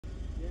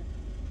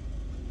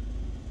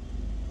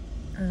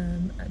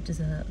a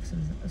dessert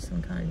of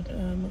some kind.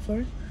 What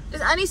for?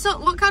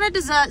 What kind of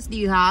desserts do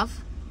you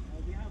have?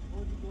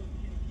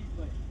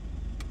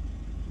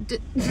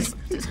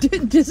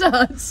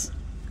 Desserts?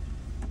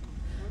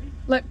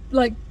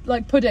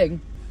 Like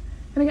pudding.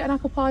 Can I get an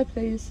apple pie,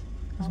 please?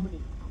 How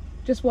many?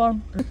 Just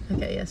one.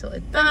 Okay, yeah,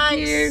 sorted. Thank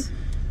you.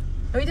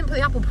 Oh, you didn't put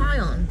the apple pie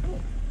on.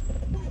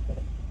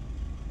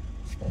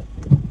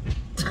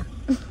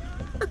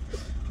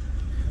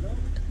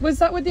 Was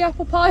that with the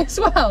apple pie as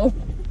well?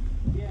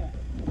 Yeah.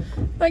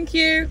 Thank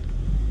you.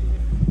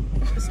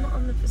 It's not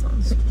on the screen.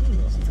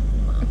 What's it talking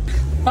about?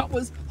 That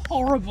was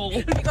horrible.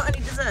 Have you got any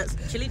desserts?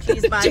 Chili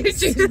cheese bites. Chili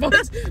cheese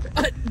bites.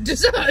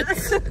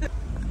 Desserts.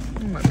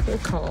 Oh, my poor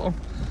car.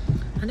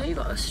 I know you've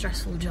got a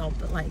stressful job,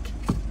 but like,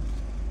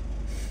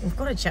 we've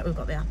got to check we've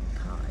got the apple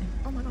pie.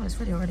 Oh my god, it's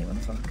ready already. What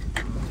the fuck?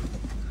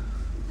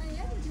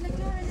 Yeah, would you like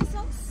more any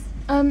sauce?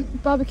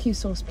 Barbecue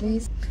sauce,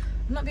 please.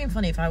 I'm not being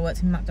funny. If I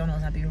worked in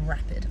McDonald's, I'd be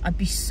rapid. I'd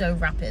be so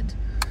rapid.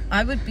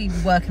 I would be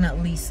working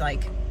at least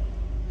like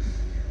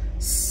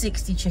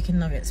 60 chicken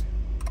nuggets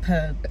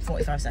per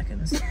 45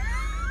 seconds.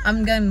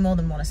 I'm going more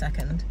than one a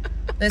second.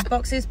 Those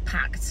boxes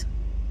packed.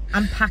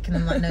 I'm packing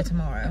them like no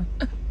tomorrow.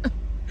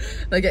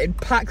 They're getting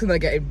packed and they're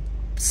getting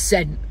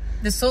sent.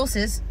 The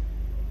sauces,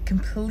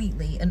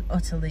 completely and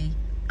utterly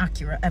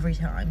accurate every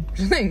time.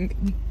 Do you think?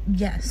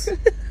 Yes.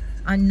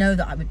 I know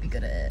that I would be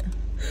good at it.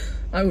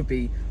 I would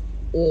be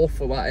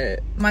awful at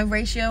it. My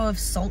ratio of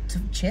salt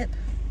to chip,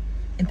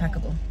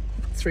 impeccable.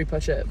 3 per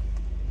chip.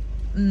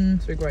 3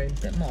 grain.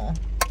 A bit more.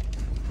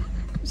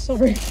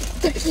 Sorry.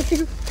 Thank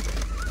you.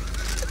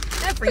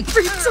 Every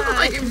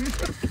time.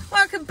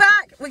 Welcome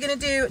back. We're going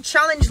to do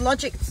challenge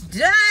logic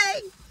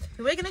today.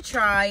 We're going to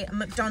try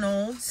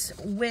McDonald's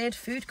weird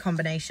food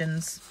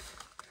combinations.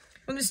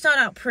 We're going to start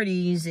out pretty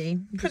easy.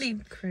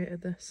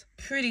 Created this.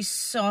 Pretty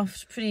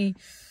soft, pretty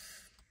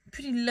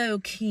low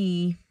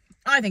key.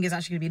 I think it's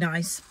actually going to be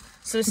nice.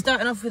 So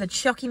starting off with a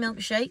chalky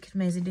milkshake.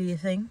 Maisie, do your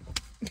thing.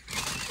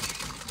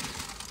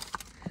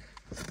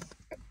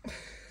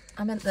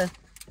 I meant the...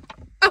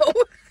 Oh!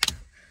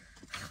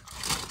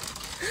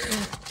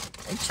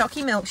 A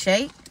chalky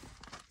milkshake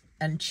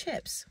and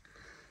chips.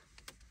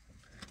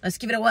 Let's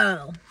give it a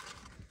whirl.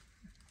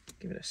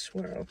 Give it a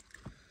swirl.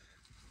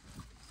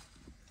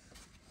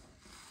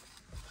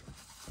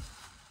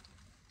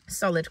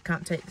 Solid,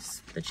 can't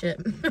taste the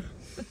chip.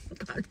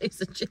 Can't taste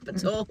the chip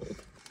at all.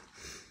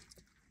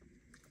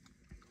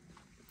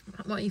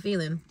 What are you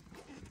feeling?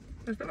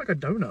 It's a bit like a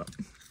donut.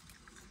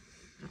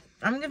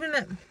 I'm giving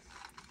it...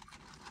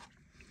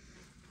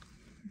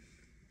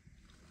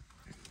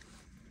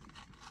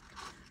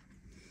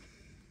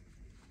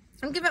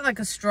 I'm giving it like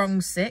a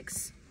strong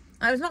 6.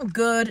 It's not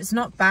good, it's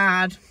not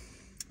bad.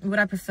 Would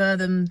I prefer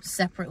them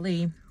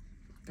separately?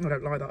 I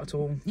don't like that at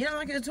all. You don't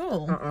like it at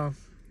all? Uh-uh.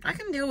 I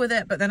can deal with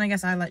it, but then I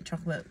guess I like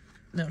chocolate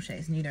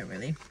milkshakes and you don't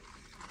really.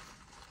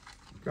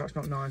 That's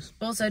not nice.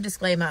 Also,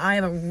 disclaimer, I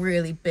have a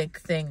really big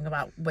thing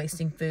about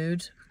wasting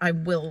food. I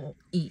will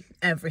eat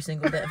every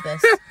single bit of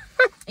this.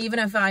 Even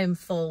if I am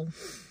full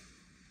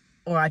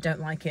or I don't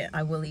like it,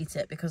 I will eat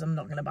it because I'm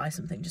not going to buy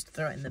something just to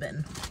throw it in the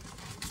bin.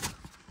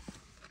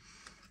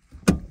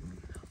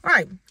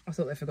 Right. I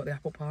thought they forgot the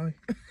apple pie.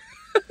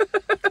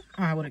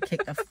 I would have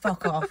kicked the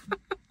fuck off.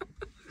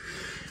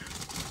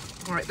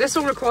 Right, this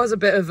all requires a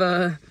bit of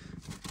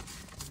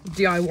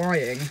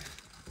DIYing.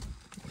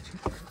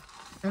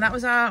 And that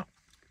was our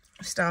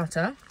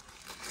starter.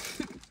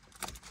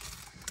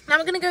 Now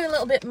we're going to go a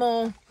little bit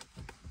more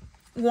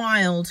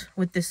wild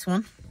with this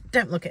one.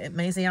 Don't look at it,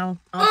 Maisie. Okay,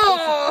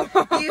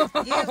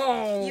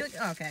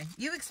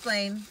 you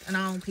explain and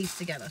I'll piece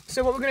together.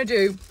 So what we're going to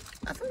do...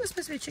 I thought it was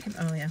supposed to be a chicken.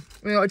 Oh, yeah.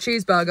 We got a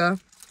cheeseburger.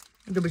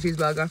 A double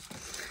cheeseburger.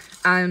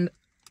 And...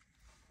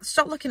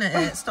 Stop looking at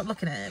it. Stop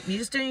looking at it. You're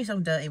just doing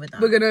yourself dirty with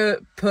that. We're going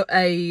to put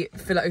a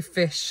fillet of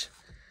fish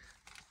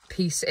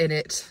piece in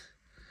it.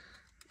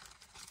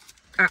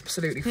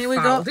 Absolutely Here we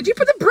foul. go. Did you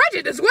put the bread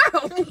in as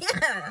well?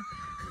 Yeah.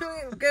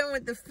 We're going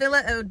with the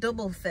fillet o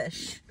double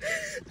fish.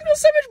 There's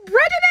so much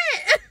bread in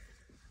it.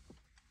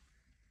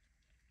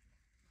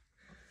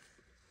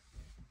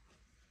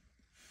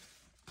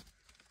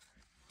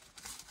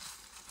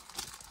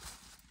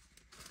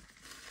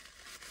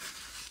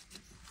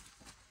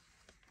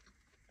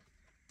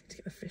 Let's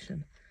get the fish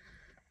in.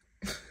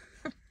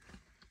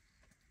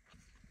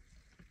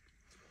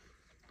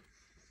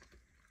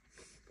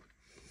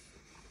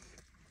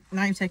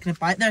 Now you've taken a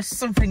bite. There's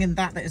something in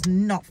that is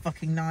not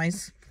fucking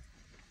nice.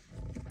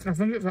 I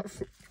think it's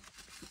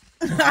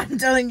that. I'm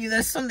telling you,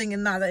 there's something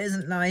in that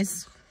isn't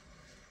nice.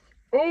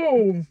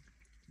 Oh!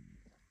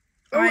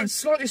 Oh, Right. it's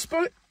slightly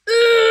spicy.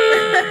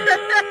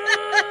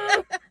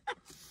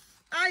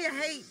 I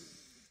hate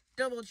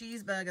double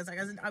cheeseburgers. Like,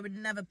 I would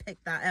never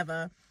pick that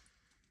ever.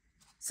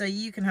 So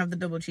you can have the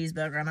double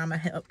cheeseburger and I'm going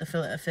to hit up the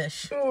fillet of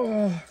fish.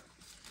 Oh.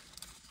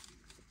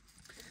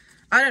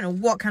 I don't know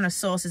what kind of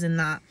sauce is in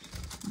that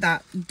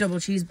double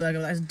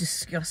cheeseburger. That's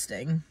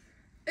disgusting.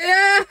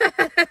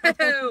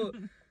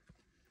 Ew!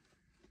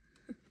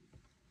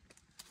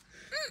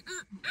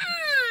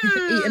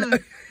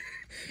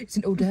 It's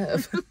an hors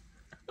d'oeuvre.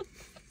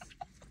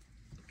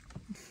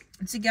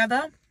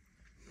 Together,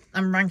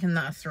 I'm ranking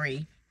that a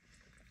 3.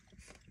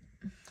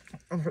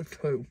 I'm a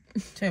 2.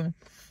 2.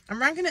 I'm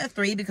ranking it a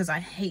 3 because I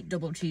hate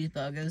double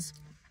cheeseburgers.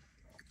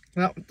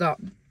 That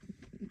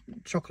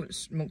chocolate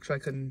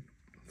milkshake and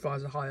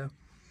fries are higher.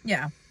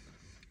 Yeah.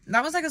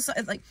 That was like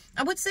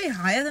I would say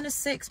higher than a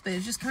 6, but it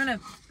was just kind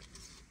of,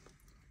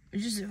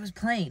 it was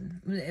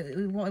plain.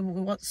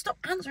 Stop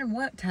answering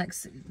work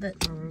texts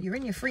that you're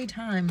in your free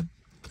time.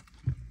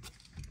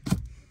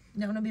 You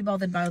don't want to be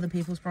bothered by other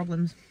people's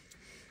problems.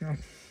 No.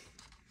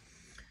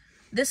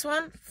 This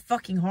one,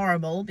 fucking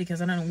horrible,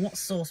 because I don't know what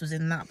sauce was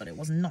in that, but it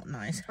was not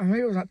nice. I think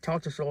it was that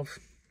tartar sauce.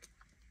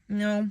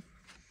 No,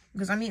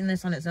 because I'm eating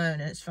this on its own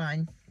and it's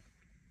fine.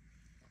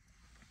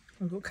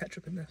 I've got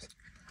ketchup in this.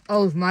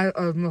 Oh, it's my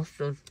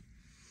mustard.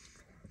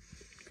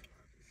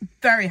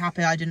 Very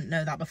happy I didn't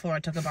know that before I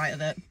took a bite of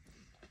it.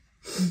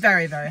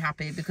 Very, very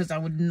happy, because I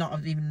would not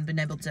have even been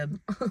able to...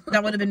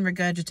 That would have been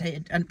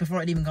regurgitated and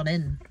before it even got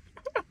in.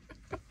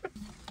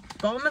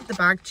 Bottom of the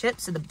bag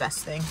chips are the best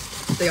thing.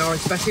 They are,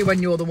 especially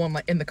when you're the one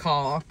like in the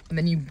car and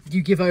then you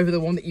give over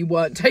the one that you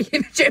weren't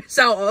taking the chips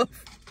out of.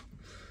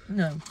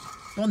 No,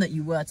 the one that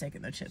you were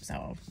taking the chips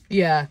out of.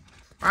 Yeah.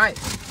 Right.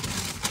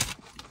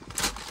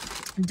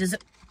 Does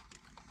it...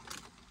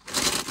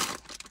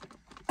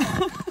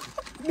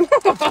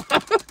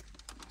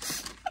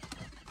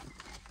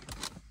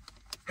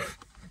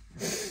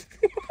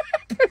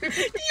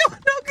 You're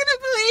not gonna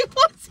believe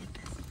what's in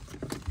this.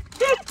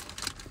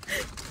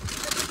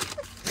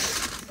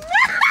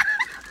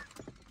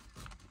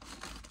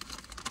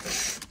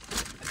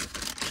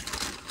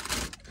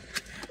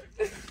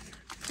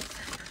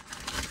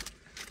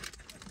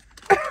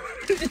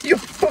 You're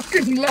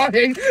fucking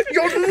lying.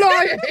 You're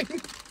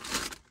lying.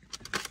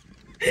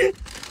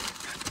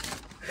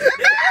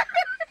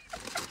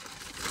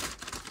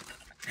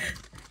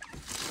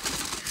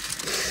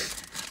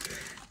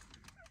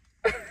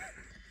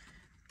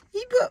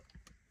 He put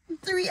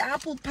 3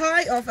 apple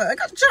pie offer. I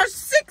got charged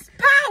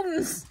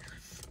 £6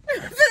 for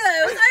those.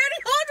 I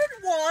only ordered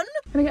 1.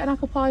 Can I get an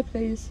apple pie,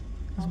 please?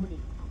 How many?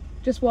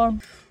 Just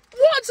 1.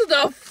 What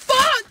the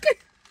fuck?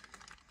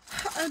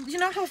 You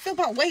know how I feel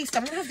about waste?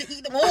 I'm gonna have to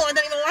eat them all. I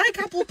don't even like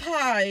apple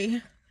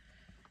pie.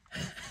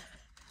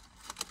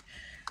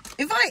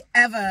 If I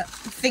ever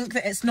think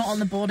that it's not on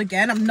the board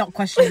again, I'm not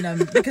questioning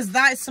them, because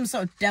that is some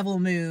sort of devil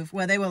move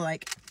where they were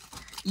like,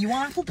 "You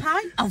want apple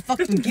pie? I'll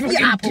fucking give you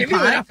apple Give me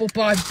pie." an apple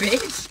pie,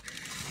 bitch.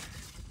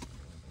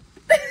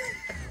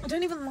 I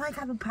don't even like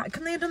apple pie.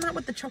 Couldn't they have done that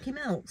with the chalky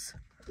milks?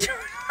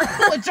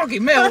 The chalky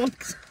milk.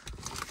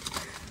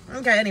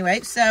 Okay,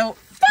 anyway, so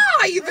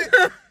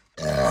 5.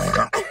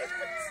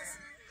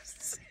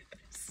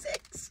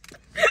 6.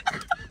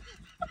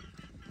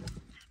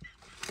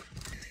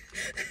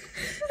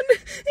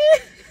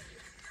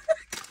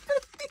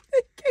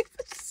 They gave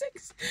us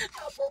 6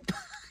 apple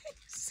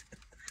pies.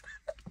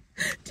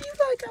 Do you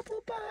like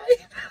apple pie?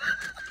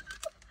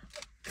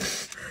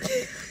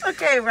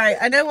 Okay, right.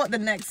 I know what the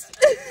next...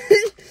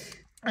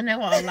 I know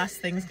what our last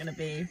thing's going to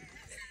be.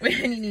 We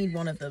only need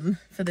 1 of them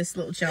for this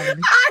little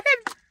challenge. I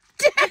am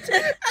dead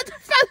at the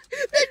fact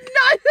that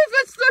neither of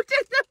us looked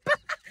in the bag.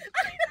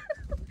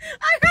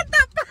 I had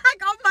that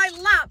bag on my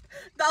lap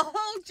the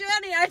whole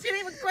journey. I didn't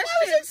even question.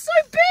 Why was it so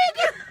big?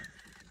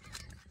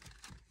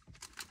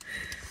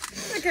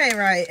 Okay,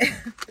 right.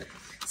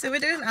 So we're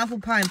doing apple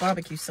pie and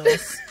barbecue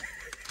sauce.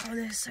 Oh,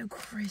 they're so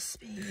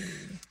crispy.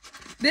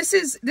 This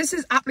is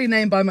aptly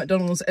named by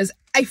McDonald's as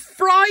a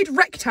fried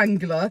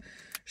rectangular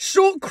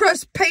short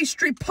crust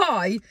pastry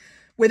pie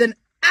with an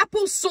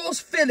apple sauce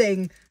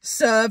filling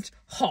served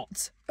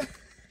hot.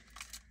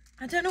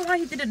 I don't know why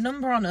he did a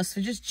number on us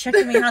for just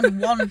checking we had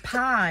 1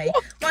 pie.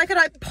 Why could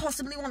I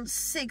possibly want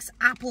 6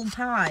 apple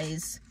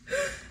pies?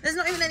 There's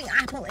not even any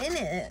apple in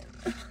it.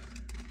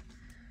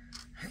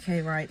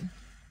 Okay, right.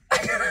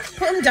 Put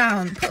them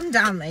down. Put them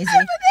down, Maisie.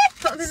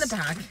 Put them in the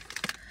bag.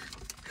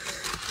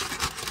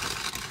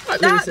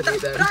 But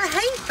I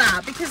hate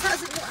that because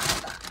that's...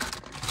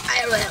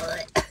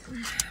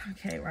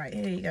 Okay, right.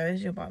 Here you go.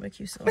 Here's your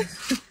barbecue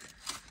sauce.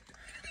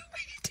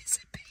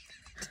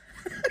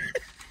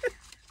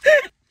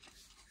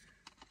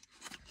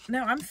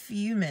 No, I'm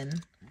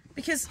fuming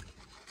because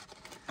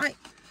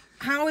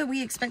how are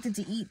we expected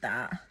to eat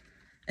that?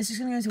 It's just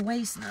gonna go to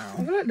waste now.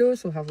 I feel like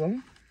Lewis will have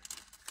one.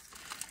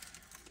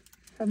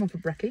 Have one for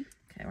brekkie.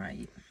 Okay,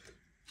 right.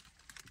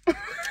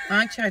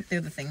 I tried the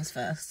other things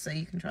first, so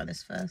you can try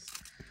this first.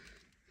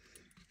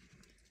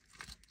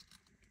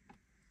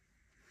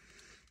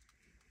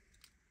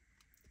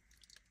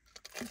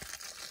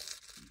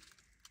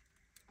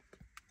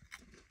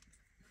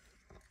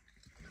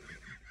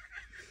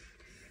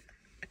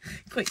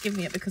 Quick, give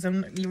me it because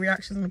your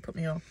reaction's gonna put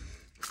me off.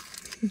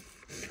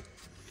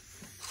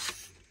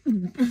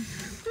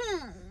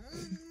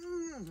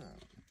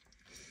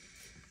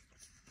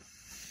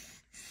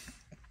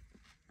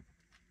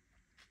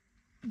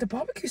 The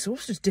barbecue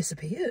sauce just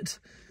disappeared.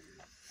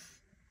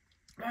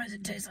 Why does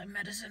it taste like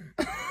medicine?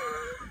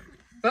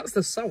 That's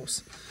the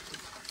sauce.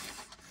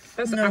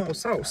 That's the No. apple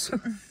sauce.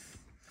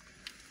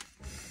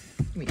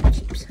 Meat and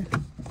chips.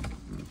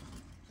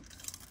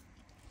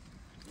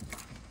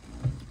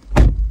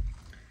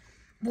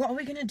 What are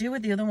we going to do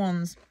with the other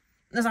ones?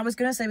 As I was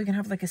going to say, we can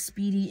have like a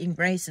speed eating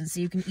race and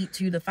see who can eat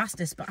 2 the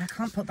fastest, but I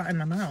can't put that in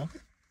my mouth.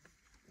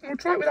 I'll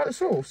try it without the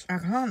sauce. I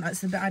can't. That's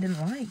the bit I didn't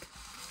like.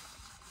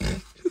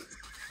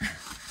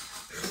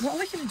 What are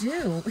we going to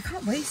do? We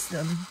can't waste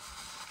them.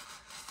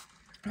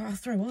 Oh, I'll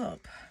throw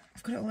up.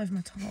 I've got it all over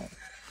my top.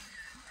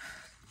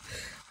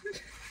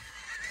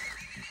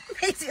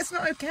 Maisie, it's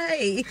not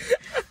okay.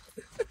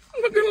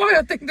 I'm not gonna lie,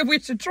 I think that we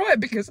should try it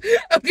because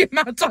of the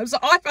amount of times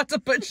that I've had to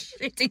put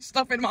shitty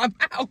stuff in my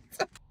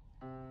mouth.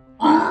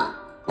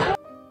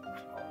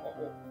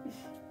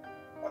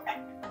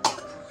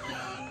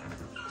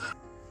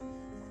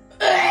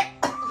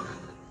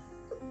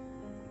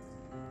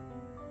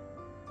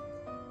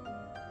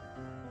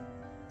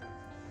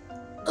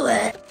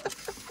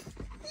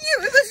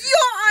 It was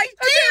your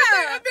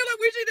idea! I feel like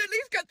we should at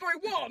least get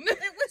through one.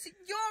 It was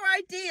your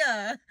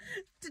idea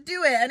to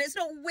do it, and it's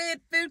not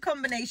weird food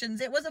combinations.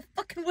 It was a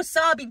fucking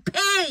wasabi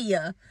pea.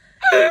 You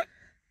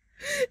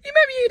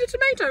made me eat a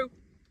tomato.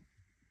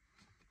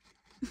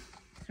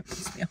 It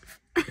pissed me off.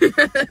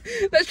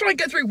 Let's try and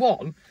get through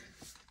one.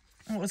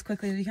 Oh, as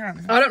quickly as we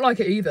can. I don't like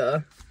it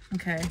either.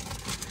 Okay.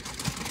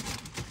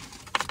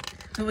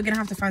 But we're gonna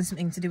have to find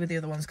something to do with the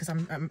other ones because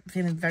I'm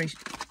feeling very.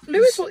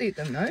 Lewis will eat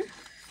them though.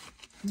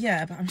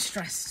 Yeah, but I'm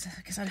stressed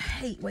because I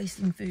hate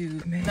wasting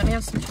food. Let me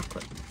have some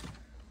chocolate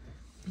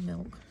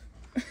milk.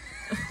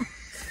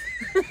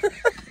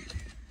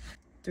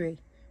 3,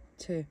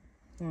 2,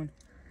 1,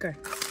 go.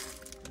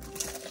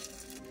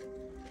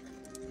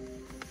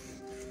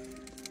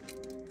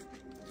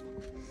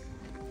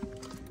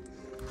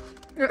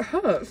 It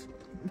hurts.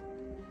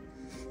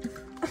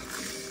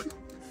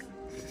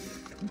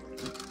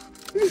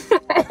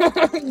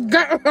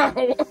 Get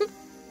out!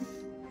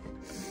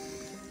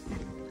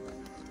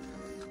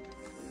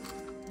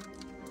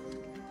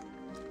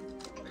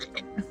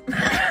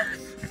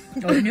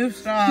 Don't you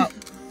stop.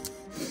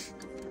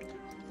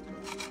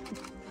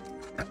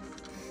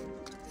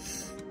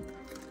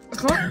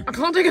 I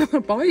can't take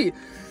another bite.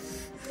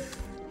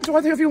 So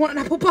I think if you want an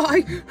apple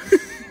pie,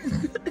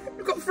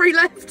 we've got 3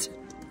 left.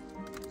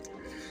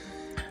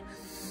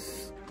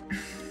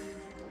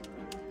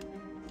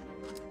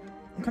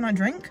 Can I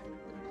drink?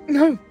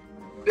 No.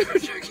 I'm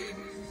joking.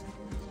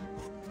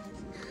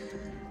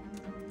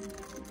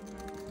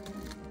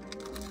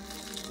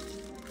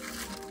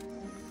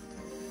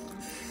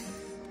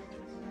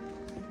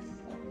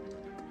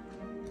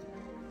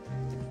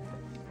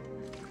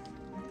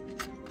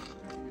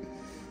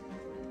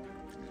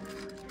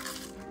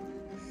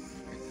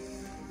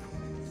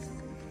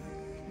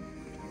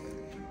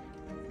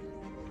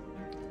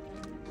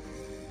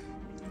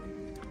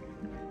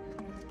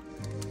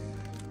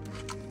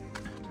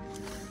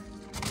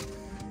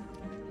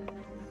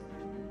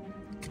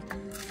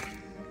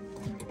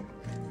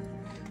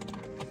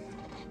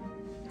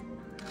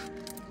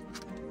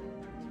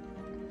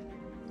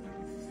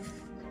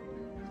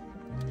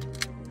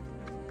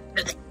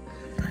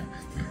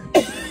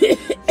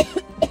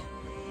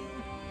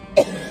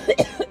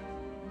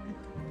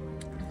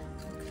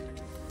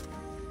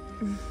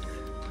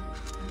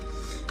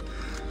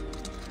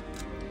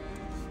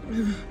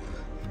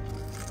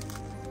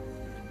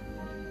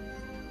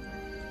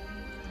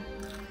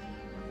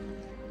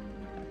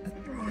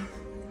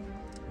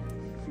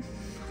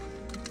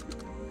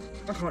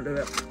 I can't do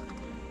it.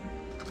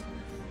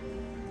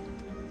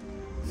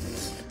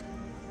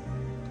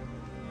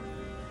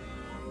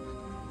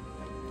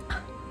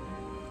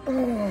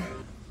 Oh.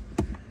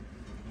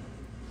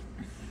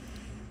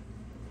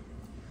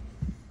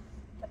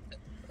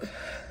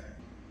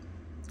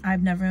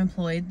 I've never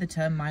employed the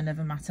term mind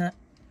over matter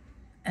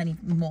any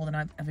more than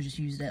I've ever just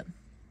used it.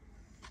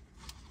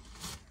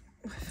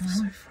 It's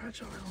so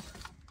fragile.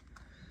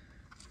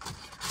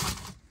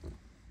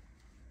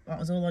 That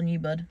was all on you,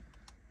 bud.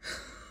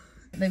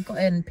 They've got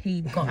in,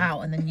 peed, got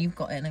out, and then you've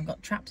got in and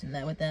got trapped in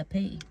there with their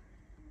pee.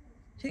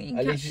 Do you think you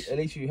can catch... At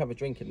least you have a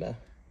drink in there.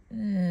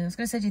 I was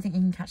going to say, do you think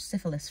you can catch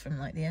syphilis from,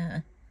 like, the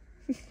air?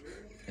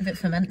 If it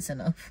ferments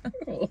enough.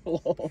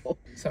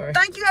 Sorry.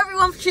 Thank you,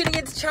 everyone, for tuning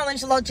in to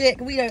Challenge Logic.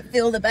 We don't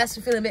feel the best.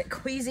 We're feeling a bit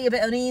queasy, a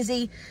bit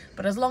uneasy.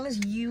 But as long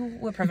as you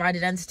were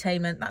provided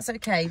entertainment, that's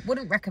okay.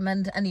 Wouldn't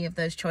recommend any of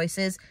those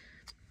choices.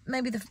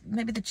 Maybe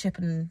the chip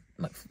and...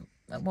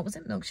 what was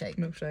it? Milkshake.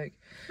 Milkshake.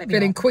 Maybe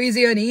Feeling not.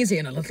 queasy, uneasy,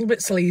 and a little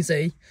bit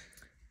sleazy.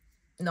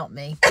 Not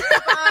me.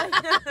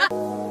 Bye.